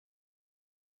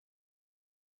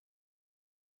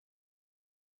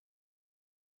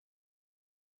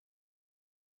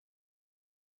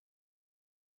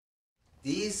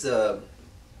These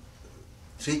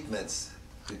treatments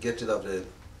to get rid of the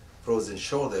frozen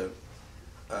shoulder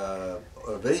are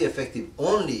very effective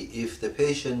only if the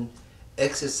patient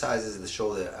exercises the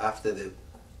shoulder after the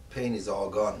pain is all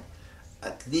gone.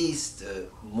 At least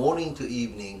morning to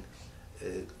evening,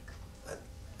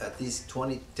 at least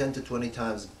 10 to 20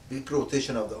 times, big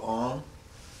rotation of the arm,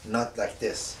 not like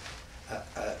this.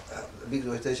 A big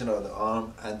rotation of the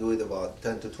arm, and do it about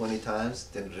 10 to 20 times,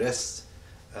 then rest,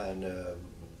 and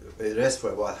rest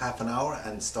for about half an hour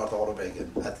and start all over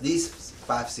again. At least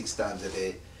 5-6 times a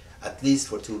day, at least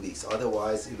for 2 weeks.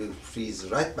 Otherwise, it will freeze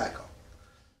right back up.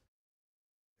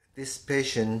 This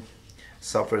patient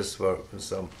suffers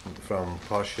from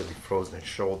partially frozen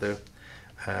shoulder,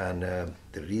 and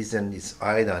the reason this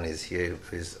iodine is here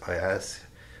is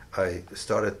I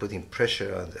started putting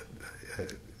pressure on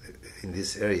in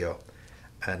this area,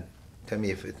 and tell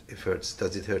me if it hurts.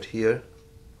 Does it hurt here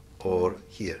or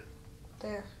here?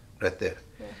 There. Right there.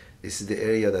 Yeah. This is the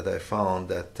area that I found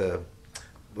that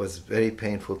was very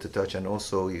painful to touch, and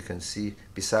also you can see,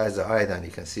 besides the iodine,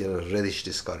 you can see a reddish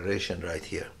discoloration right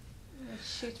here. It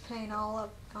shoots pain all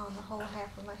up on the whole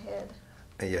half of my head.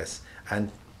 Yes,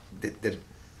 and the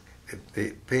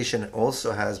patient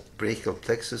also has brachial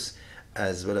plexus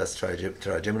as well as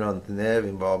trigeminal nerve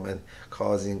involvement,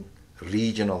 causing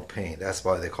regional pain. That's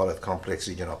why they call it complex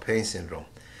regional pain syndrome,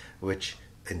 which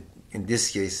in this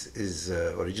case is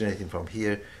originating from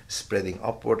here, spreading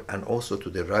upward and also to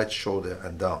the right shoulder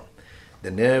and down. The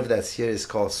nerve that's here is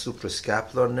called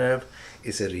suprascapular nerve.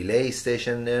 It's a relay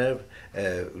station nerve,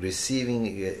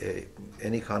 receiving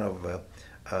any kind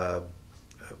of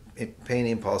pain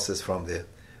impulses from the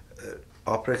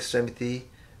upper extremity,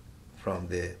 from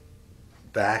the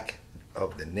back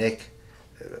of the neck,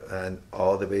 and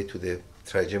all the way to the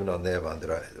trigeminal nerve on the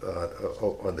right,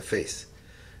 on the face.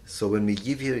 So when we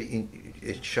give you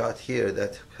a shot here,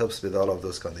 that helps with all of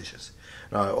those conditions.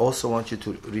 Now I also want you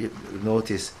to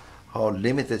notice how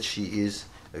limited she is.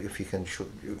 If you can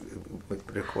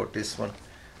record this one.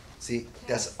 See,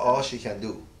 that's all she can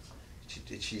do.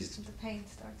 She's The pain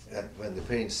starts. when the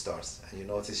pain starts, and you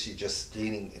notice she's just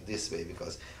leaning this way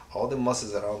because all the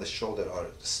muscles around the shoulder are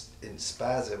in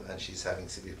spasm, and she's having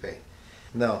severe pain.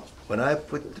 Now, when I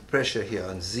put the pressure here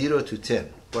on 0 to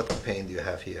 10, what pain do you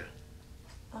have here?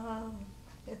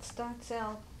 It starts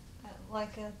out at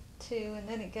like a 2, and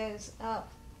then it goes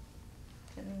up,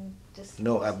 and just.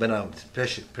 No, when I'm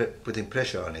putting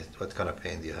pressure on it, what kind of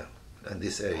pain do you have in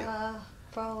this area?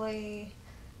 Probably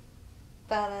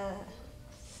about a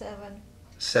 7.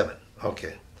 7.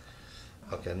 Okay.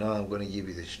 Okay. Now I'm going to give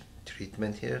you the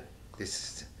treatment here.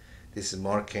 This is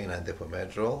Marcaine and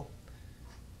Depomedrol.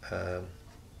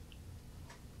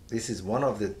 This is one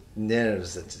of the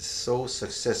nerves that is so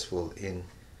successful in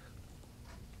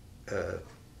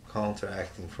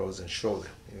counteracting frozen shoulder.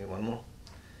 Give me one more.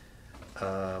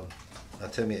 Now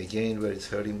tell me again where it's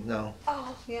hurting now.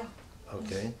 Oh, yeah.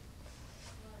 Okay.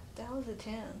 That was a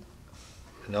 10.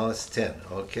 Now it's 10.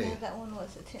 Okay. Yeah, that one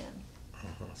was a 10.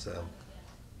 So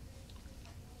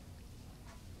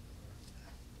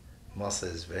muscle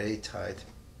is very tight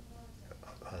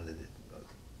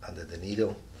under the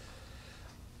needle.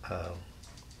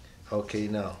 Okay,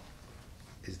 now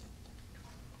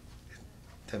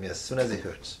tell me as soon as it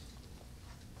hurts.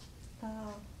 It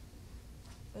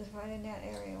was right in that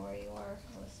area where you are.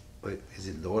 It was Wait, is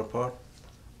it lower part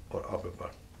or upper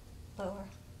part? lower.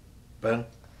 Burn?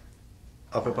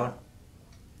 Upper part?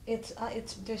 It's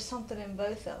there's something in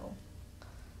both of them,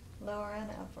 lower and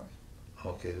upper.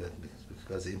 Okay,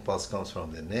 because the impulse comes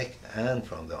from the neck and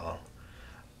from the arm.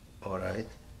 All right.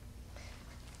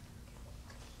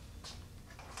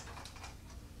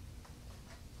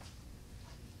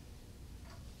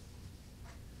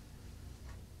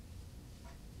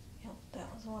 Yep,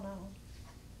 that was one of them.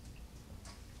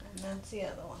 And that's the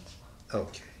other one.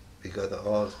 Okay, we got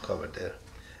all covered there.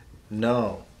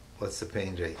 Now, what's the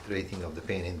pain rating of the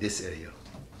pain in this area?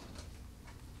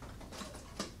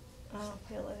 I don't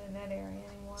feel it in that area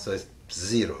anymore. So it's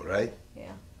 0, right?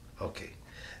 Yeah. Okay.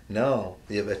 Now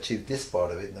we have achieved this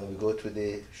part of it. Now we go to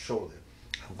the shoulder.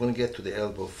 I'm going to get to the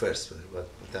elbow first, but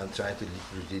I'm trying to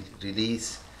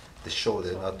release the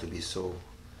shoulder not to be so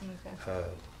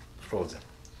frozen.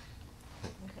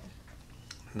 Okay.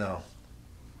 Now,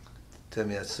 tell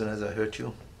me as soon as I hurt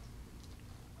you.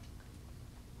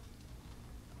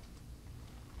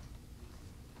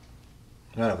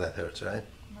 None of that hurts, right?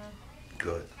 No.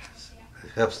 Good.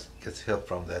 It gets help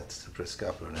from that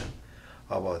suprascapular nerve.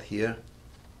 How about here?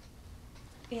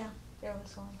 Yeah, there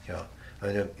was one. Yeah.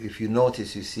 And if you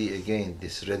notice, you see again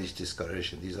this reddish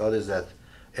discoloration. These others that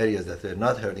areas that were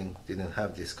not hurting didn't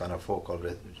have this kind of focal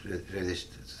reddish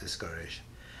discoloration.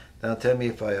 Now tell me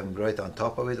if I am right on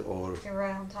top of it or You're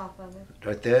right on top of it.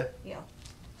 right there. Yeah.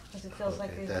 Because it feels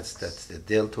like Okay, there's that's the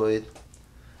deltoid,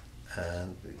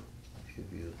 and we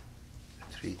give you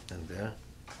a treatment there.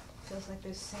 feels like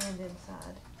there's sand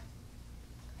inside.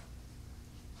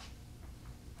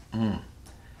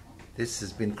 This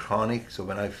has been chronic, so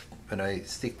when I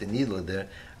stick the needle there,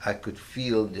 I could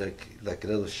feel like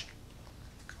little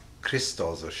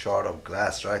crystals or shard of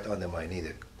glass right under my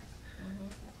needle,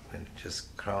 and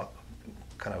just kind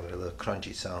of a little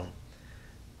crunchy sound,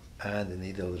 and the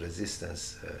needle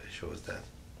resistance shows that.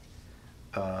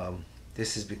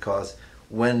 This is because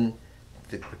when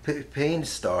the pain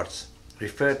starts,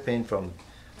 referred pain from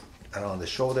around the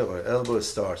shoulder or elbow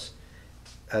starts,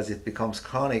 as it becomes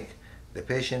chronic, the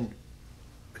patient,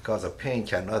 because of pain,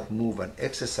 cannot move and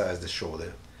exercise the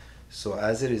shoulder. So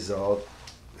as a result,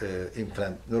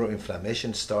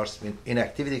 neuroinflammation starts.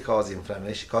 Inactivity causes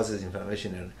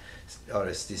inflammation in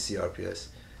RSD CRPS.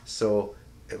 So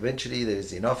eventually there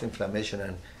is enough inflammation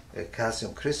and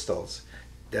calcium crystals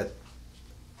that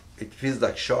it feels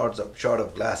like shard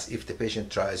of glass if the patient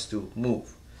tries to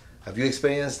move. Have you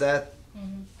experienced that?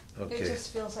 Okay. It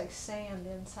just feels like sand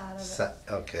inside of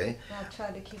it. Okay. And I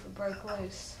tried to keep it broke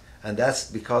loose. And that's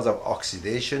because of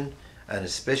oxidation, and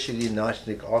especially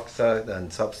nitric oxide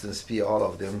and substance P, all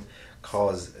of them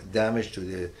cause damage to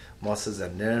the muscles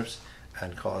and nerves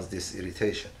and cause this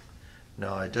irritation.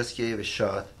 Now I just gave a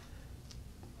shot.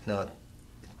 Now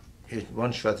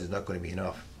one shot is not going to be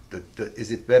enough.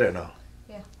 Is it better now?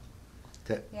 Yeah.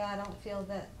 Yeah, I don't feel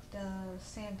that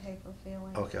sandpaper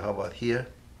feeling. Okay, how about here?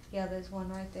 Yeah, there's one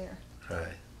right there.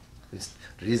 Right.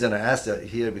 The reason I asked that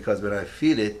here, because when I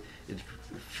feel it, it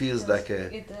feels like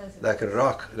a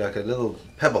rock, like a little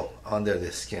pebble under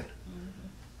the skin.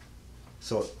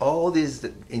 So all these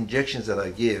injections that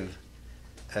I give,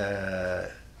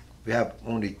 we have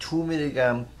only 2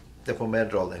 milligram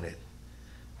depomedrol in it.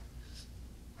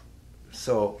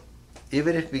 So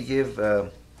even if we give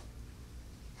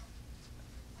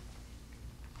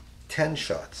 10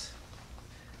 shots,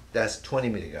 that's 20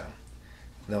 milligram.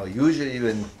 Now usually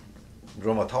when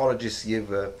rheumatologists give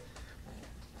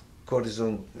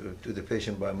cortisone to the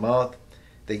patient by mouth,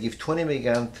 they give 20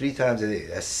 milligram 3 times a day.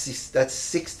 That's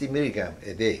 60 milligram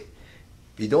a day.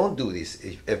 We don't do this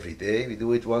every day. We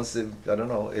do it once, I don't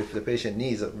know, if the patient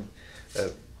needs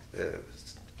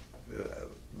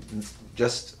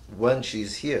just when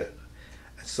she's here.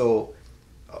 So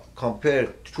compare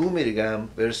 2 milligram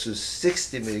versus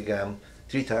 60 milligram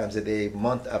 3 times a day,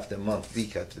 month after month,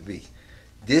 week after week.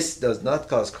 This does not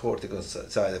cause cortical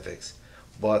side effects,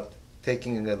 but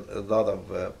taking a lot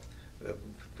of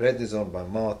prednisone by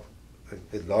mouth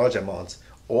with large amounts,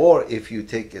 or if you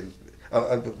take in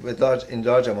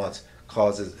large amounts,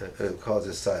 causes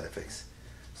side effects.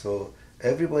 So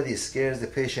everybody scares the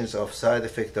patients of side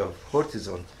effect of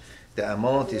cortisone. The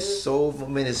amount is so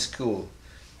minuscule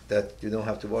that you don't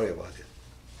have to worry about it.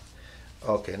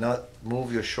 Okay, now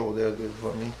move your shoulder a bit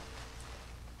for me.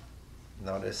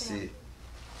 Now let's see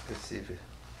if it,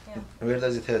 where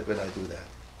does it hurt when I do that?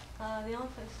 The only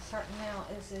place it's hurting now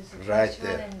is right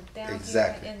there. running down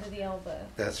Exactly. here into the elbow.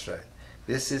 That's right.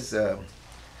 This is,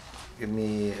 give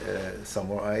me some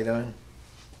more iodine.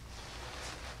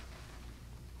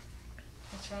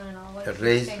 It's running all the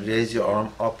way. Raise your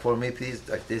arm up for me, please,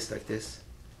 like this, like this.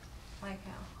 Like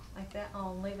how? Like that?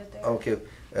 Oh, leave it there. Okay.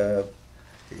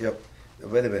 Yep.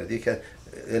 Wait a minute. You can,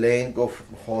 Elaine, go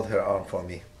hold her arm for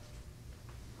me.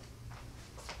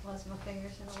 Was my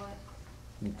fingers in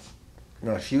the way?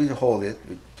 No, she will hold it.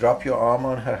 Drop your arm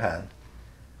on her hand,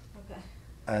 Okay.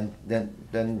 and then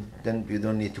you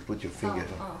don't need to put your finger.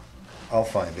 Okay. I'll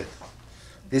find it.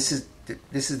 This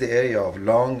is the area of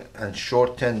long and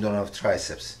short tendon of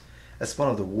triceps. That's one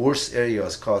of the worst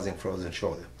areas causing frozen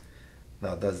shoulder.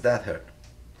 Now, does that hurt?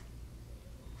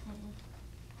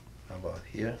 How about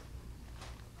here?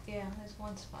 Yeah, there's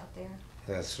one spot there.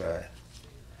 That's right.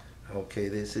 Okay,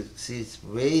 this is, see, it's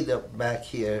way up back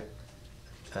here,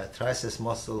 triceps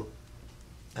muscle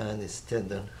and its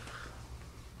tendon.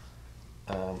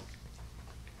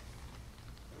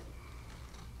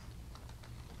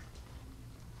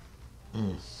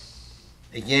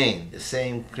 Again, the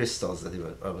same crystals that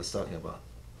I was talking about.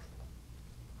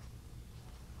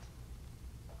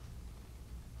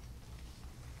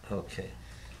 Okay.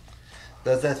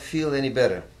 Does that feel any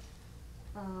better?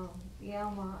 Yeah,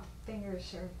 my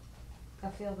fingers are,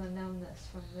 I feel the numbness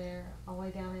from there all the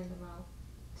way down into my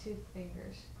 2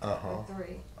 fingers, or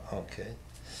 3. Okay.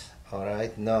 All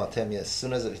right. Now tell me, as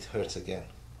soon as it hurts again.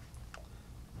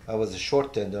 I was a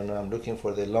short tendon, I'm looking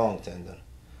for the long tendon.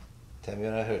 Tell me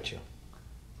when I hurt you.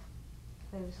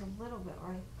 There's a little bit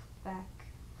right back.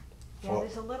 Yeah, For-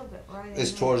 there's a little bit right.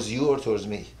 Is in towards you or towards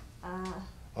me? there.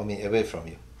 I mean, away from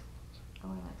you. Oh,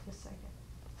 wait a minute, just a second.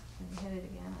 Let me hit it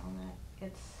again on that.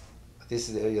 It's, This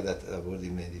is the area that already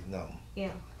made it numb.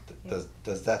 yeah, yeah.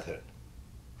 Does that hurt?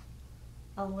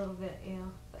 A little bit, yeah.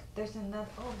 But there's another,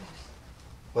 oh,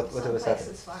 What there's was someplace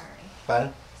happening? is firing.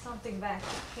 Pardon? Something back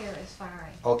here is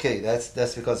firing. Okay, that's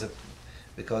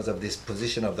because of this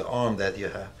position of the arm that you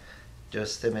have.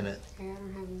 Just a minute. Okay, I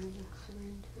don't have another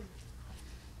syringe.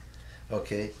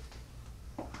 Okay.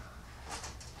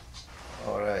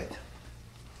 All right.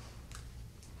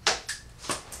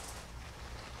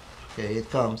 Okay, it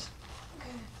comes. Okay.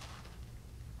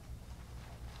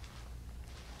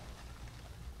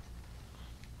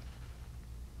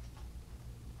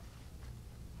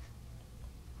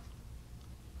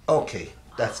 Okay,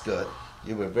 that's good.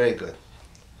 You were very good.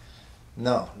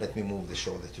 Now, let me move the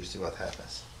shoulder to see what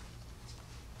happens.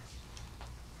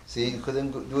 See, you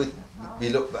couldn't do it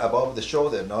below, above the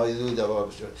shoulder. Now you do it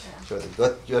above the shoulder.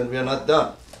 But we're not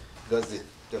done because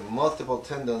the multiple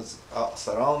tendons are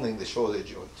surrounding the shoulder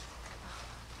joint.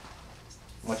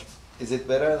 Is it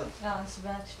better? No, it's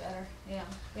much better, yeah.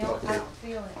 I Okay. don't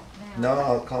feel it now. Now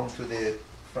I'll come to the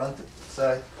front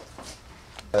side.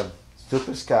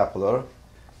 Suprascapular,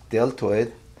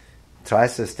 deltoid,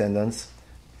 triceps tendons.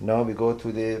 Now we go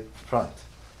to the front.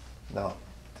 Now,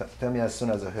 tell me as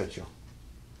soon as I hurt you.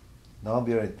 Now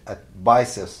we're at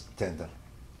biceps tendon.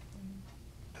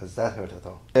 Does that hurt at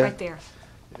all? Right there.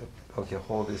 Okay,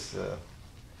 hold this.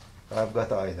 I've got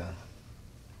the eye down.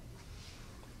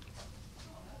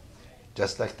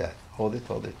 Just like that. Hold it,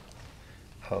 hold it.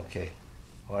 Okay.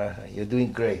 All right, you're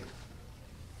doing great.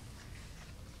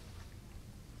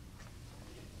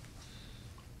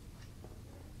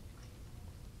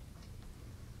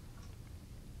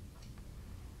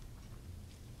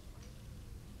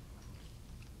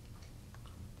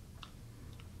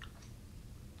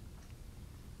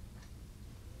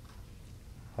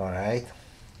 All right.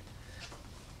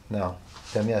 Now,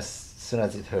 tell me as soon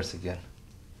as it hurts again.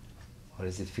 Or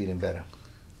is it feeling better?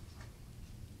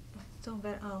 Still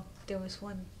better. Oh, there was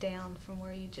one down from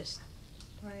where you just,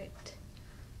 right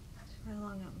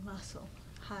along that muscle,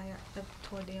 higher up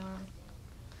toward the arm.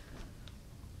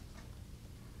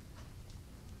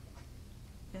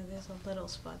 Yeah, there's a little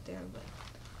spot there, but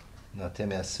Now tell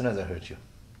me as soon as I hurt you.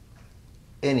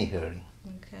 Any hurting.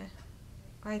 okay.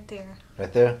 Right there.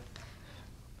 Right there?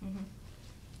 Mm-hmm.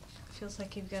 Feels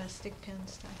like you've got a stick pin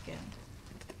stuck in.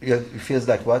 Yeah, it feels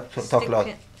like what? Talk Stick loud.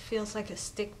 pin, feels like a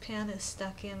stick pin is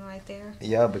stuck in right there.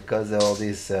 Yeah, because of all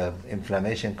this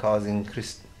inflammation causing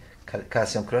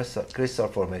calcium crystal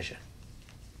formation.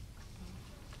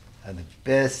 And the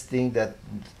best thing that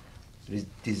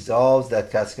dissolves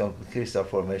that calcium crystal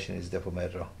formation is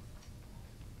dopamine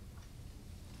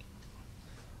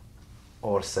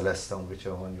or celestone,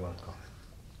 whichever one you want to call it.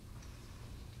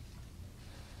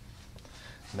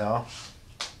 Now,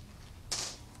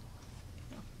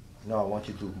 I want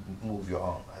you to move your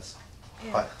arm.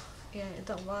 Yeah, yeah, it's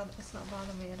not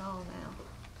bothering me at all now.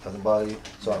 Doesn't bother you?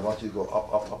 So I want you to go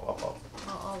up, up, up, up, up.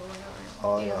 All the way around.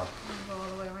 Oh, yeah. yeah. I can go all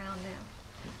the way around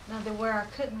now. Now, where I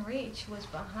couldn't reach was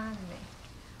behind me.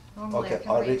 Normally I Okay,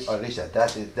 can reach. I'll reach that.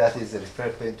 That is the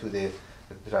referring to the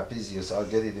trapezius. I'll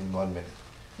get it in 1 minute.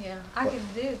 Yeah, I can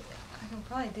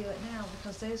probably do it now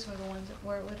because those were the ones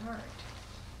where it would hurt.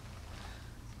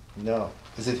 No.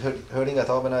 Is it hurting at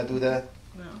all when I do that?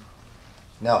 No.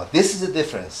 Now, this is the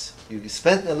difference. You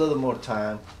spend a little more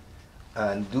time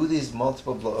and do these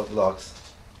multiple blocks.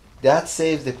 That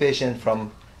saves the patient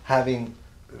from having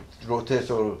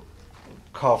rotator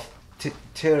cuff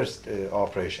tears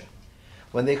operation.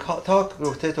 When they talk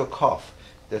rotator cuff,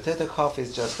 the rotator cuff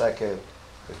is just like a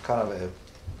kind of a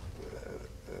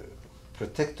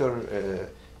protector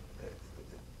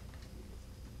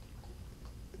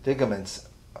ligaments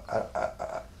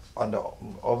on the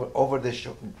over the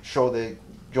shoulder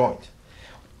joint.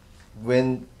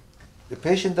 When the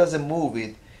patient doesn't move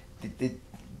it,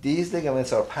 these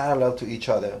ligaments are parallel to each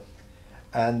other,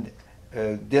 and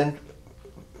then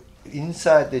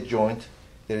inside the joint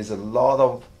there is a lot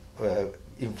of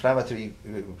inflammatory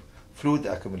fluid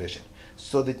accumulation.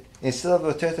 So that instead of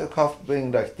rotator cuff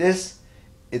being like this,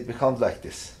 it becomes like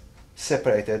this,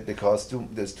 separated because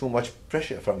there's too much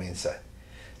pressure from inside.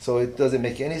 So it doesn't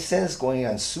make any sense going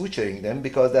and suturing them,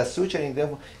 because that suturing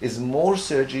them is more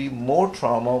surgery, more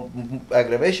trauma,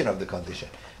 aggravation of the condition.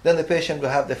 Then the patient will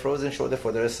have the frozen shoulder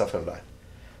for the rest of her life.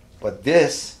 But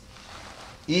this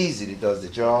easily does the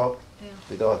job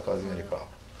without causing any problem.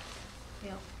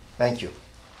 Yeah. Thank you.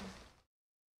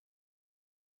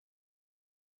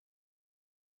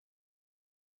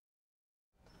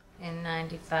 In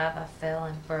 95, I fell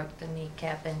and broke the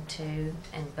kneecap in two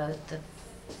and both the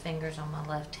fingers on my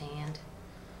left hand.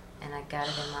 And I got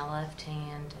it in my left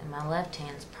hand, and my left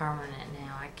hand's permanent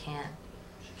now. I can't.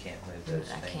 She can't move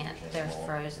those I fingers can't. They're anymore.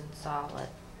 frozen solid.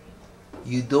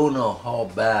 You don't know how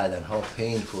bad and how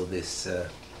painful this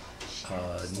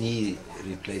knee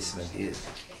replacement is.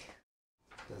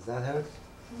 Does that hurt?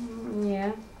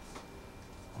 Yeah.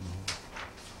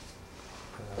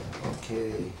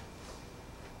 Okay.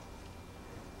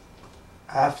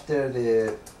 After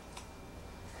the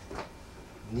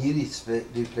knee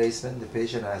replacement, the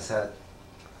patient has had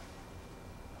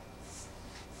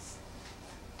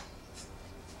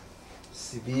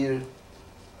severe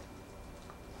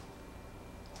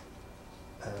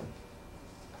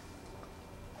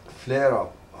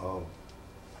flare-up of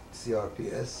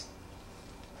CRPS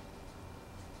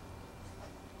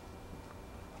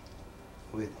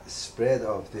with spread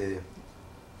of the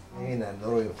pain and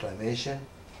neuroinflammation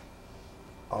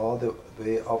all the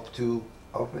way up to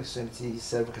upper extremity,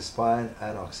 cervical spine,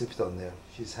 and occipital nerve.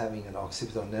 She's having an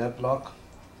occipital nerve block.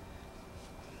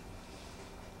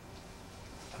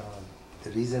 The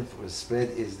reason for the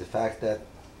spread is the fact that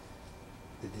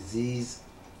the disease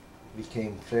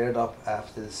became flared up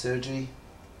after the surgery,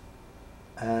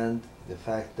 and the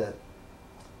fact that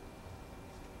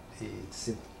the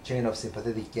chain of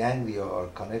sympathetic ganglia are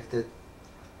connected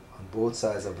on both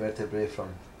sides of vertebrae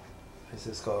from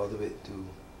princess skull all the way to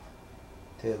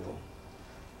tailbone.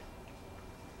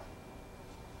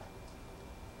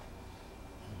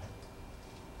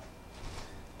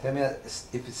 Tell me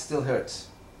if it still hurts.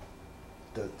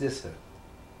 Does this hurt?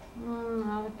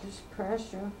 No, just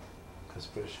pressure. Because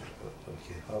pressure.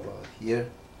 Okay. How about here?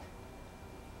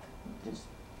 Just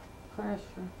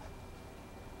pressure.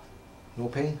 No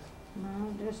pain?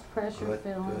 No, just pressure Good.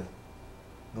 feeling. Good.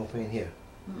 No pain here.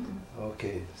 Mm-mm.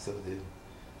 Okay. So the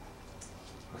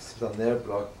occipital nerve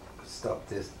block could stop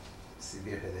this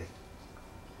severe headache.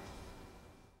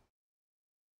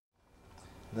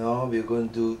 Now we're going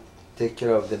to take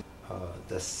care of the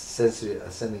sensory,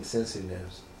 ascending sensory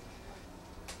nerves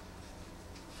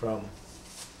from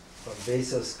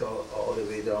base of skull all the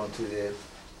way down to the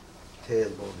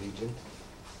tailbone region.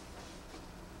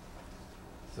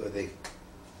 So they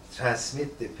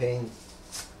transmit the pain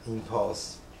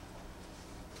impulse,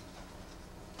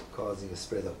 causing a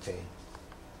spread of pain.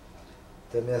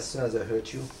 Tell me as soon as I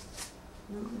hurt you.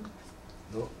 Mm-mm.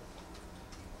 No?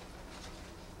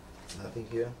 Nothing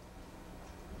here?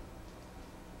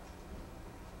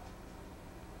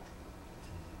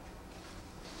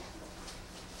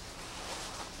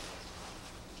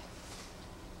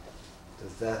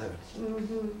 Does that hurt?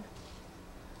 Mm-hmm.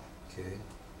 Okay.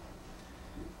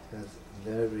 Has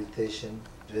nerve irritation,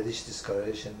 reddish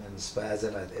discoloration, and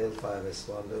spasm at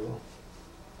L5S1 level.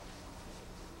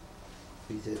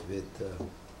 Treated with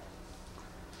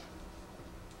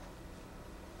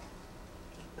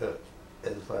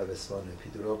L5S1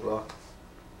 epidural block.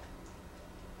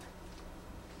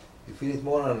 You feel it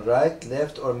more on right,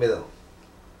 left, or middle?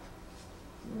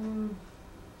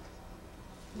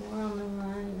 More on the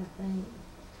right, I think.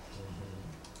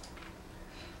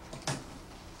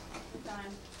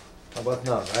 Done. How about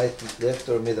now? Right, left,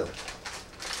 or middle?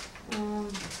 On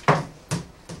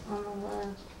the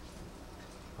left,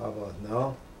 How about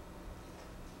now?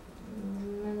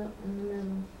 in the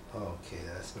middle. Okay,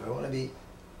 that's where I want to be.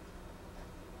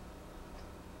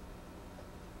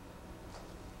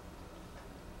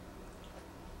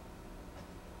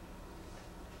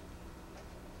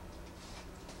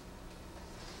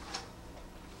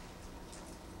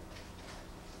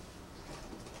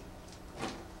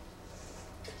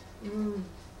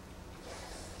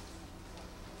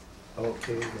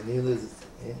 Okay, the needle is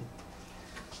in, and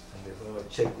we're going to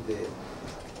check the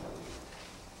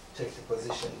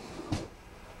position.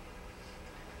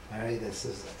 Mary, this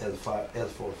is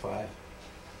L4-5.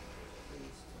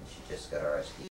 She just got RSD